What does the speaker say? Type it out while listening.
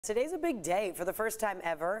Today's a big day. For the first time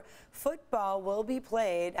ever, football will be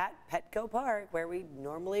played at Petco Park, where we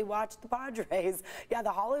normally watch the Padres. Yeah,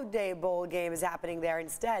 the Holiday Bowl game is happening there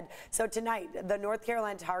instead. So tonight, the North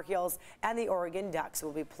Carolina Tar Heels and the Oregon Ducks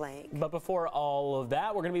will be playing. But before all of that,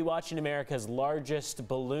 we're going to be watching America's largest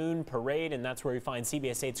balloon parade, and that's where we find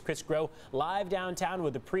CBS 8's Chris Groh live downtown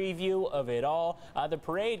with a preview of it all. The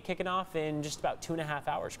parade kicking off in just about 2.5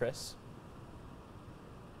 hours, Chris.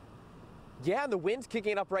 Yeah, and the wind's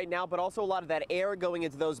kicking up right now, but also a lot of that air going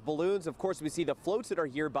into those balloons. Of course, we see the floats that are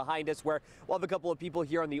here behind us, where we'll have a couple of people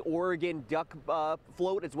here on the Oregon Duck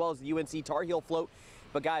float, as well as the UNC Tar Heel float.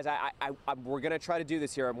 But guys, we're going to try to do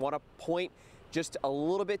this here. I want to point just a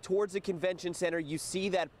little bit towards the convention center. You see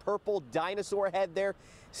that purple dinosaur head there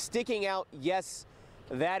sticking out. Yes,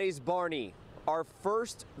 that is Barney. Our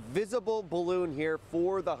first visible balloon here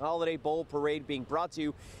for the Holiday Bowl Parade, being brought to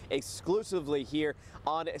you exclusively here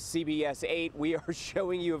on CBS 8. We are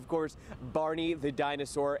showing you, of course, Barney the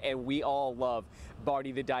dinosaur, and we all love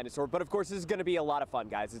Barney the dinosaur. But of course, this is going to be a lot of fun,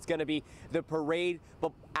 guys. It's going to be the parade,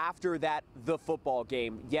 but after that, the football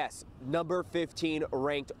game. Yes, number 15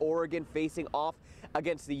 ranked Oregon facing off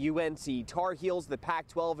against the UNC Tar Heels, the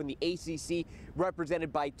Pac-12 and the ACC,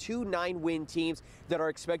 represented by two 9-win teams that are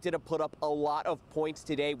expected to put up a lot of points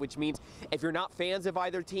today, which means if you're not fans of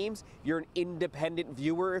either teams, you're an independent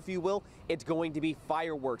viewer, if you will. It's going to be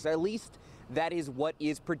fireworks. At least that is what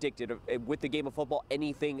is predicted. With the game of football,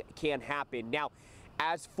 anything can happen. Now,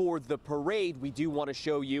 as for the parade, we do want to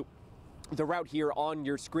show you the route here on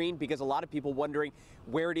your screen, because a lot of people wondering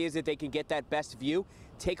where it is that they can get that best view.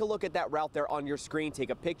 Take a look at that route there on your screen.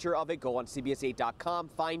 Take a picture of it. Go on CBS8.com.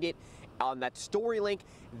 Find it on that story link.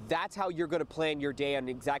 That's how you're going to plan your day on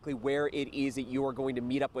exactly where it is that you are going to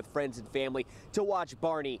meet up with friends and family to watch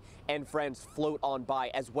Barney and friends float on by,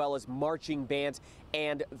 as well as marching bands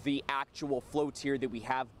and the actual floats here that we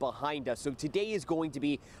have behind us. So today is going to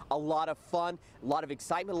be a lot of fun, a lot of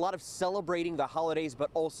excitement, a lot of celebrating the holidays,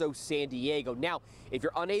 but also San Diego. Now, if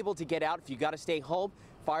you're unable to get out, if you got to stay home,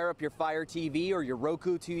 fire up your Fire TV or your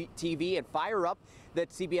Roku TV and fire up that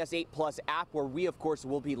CBS 8 Plus app, where we, of course,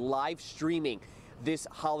 will be live streaming this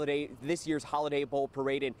year's Holiday Bowl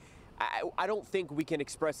Parade. And I don't think we can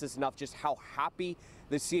express this enough, just how happy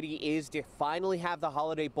the city is to finally have the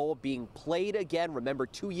Holiday Bowl being played again. Remember,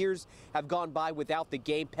 2 years have gone by without the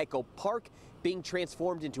game. Petco Park being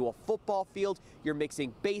transformed into a football field. You're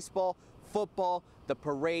mixing baseball, football, the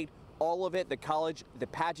parade, all of it, the college, the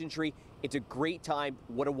pageantry. It's a great time.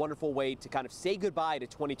 What a wonderful way to kind of say goodbye to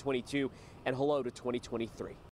 2022 and hello to 2023.